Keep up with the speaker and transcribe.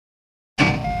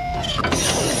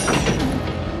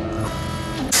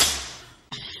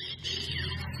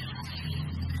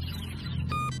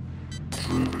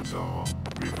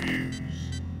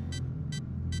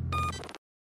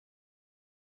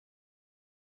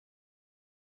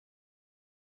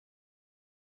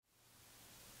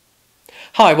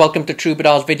Hi, welcome to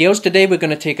Troubador's videos. Today we're going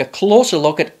to take a closer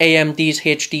look at AMD's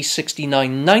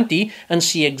HD6990 and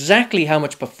see exactly how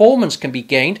much performance can be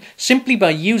gained simply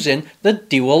by using the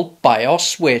dual BIOS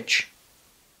switch.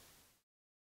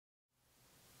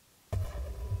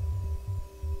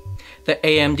 The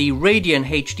AMD Radeon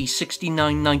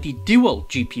HD6990 Dual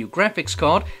GPU graphics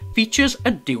card features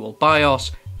a dual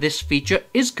BIOS. This feature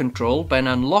is controlled by an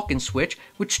unlocking switch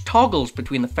which toggles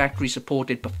between the factory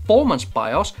supported performance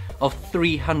BIOS of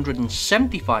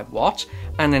 375 watts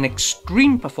and an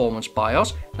extreme performance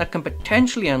BIOS that can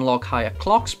potentially unlock higher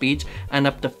clock speeds and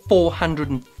up to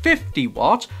 450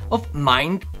 watts of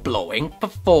mind-blowing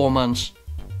performance.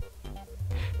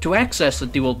 To access the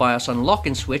dual BIOS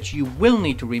unlocking switch, you will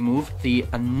need to remove the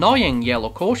annoying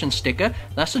yellow caution sticker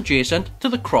that's adjacent to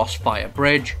the crossfire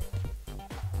bridge.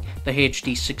 The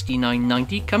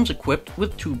HD6990 comes equipped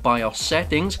with two BIOS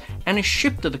settings and is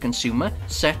shipped to the consumer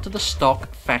set to the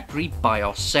stock factory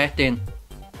BIOS setting.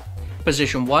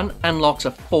 Position 1 unlocks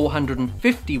a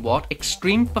 450 watt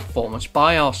extreme performance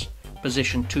BIOS.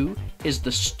 Position 2 is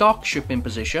the stock shipping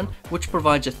position, which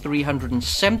provides a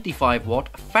 375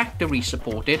 watt factory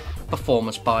supported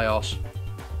performance BIOS.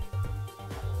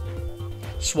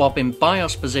 Swapping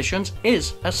BIOS positions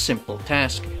is a simple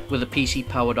task. With the PC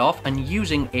powered off and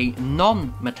using a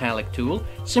non-metallic tool,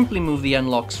 simply move the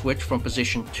unlock switch from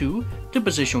position 2 to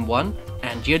position 1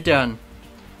 and you're done.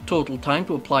 Total time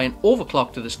to apply an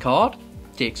overclock to this card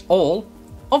takes all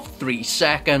of 3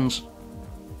 seconds.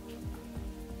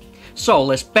 So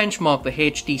let's benchmark the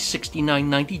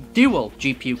HD6990 Dual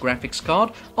GPU graphics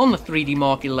card on the 3D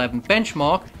Mark 11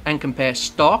 benchmark and compare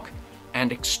stock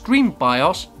and extreme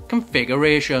BIOS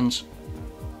configurations.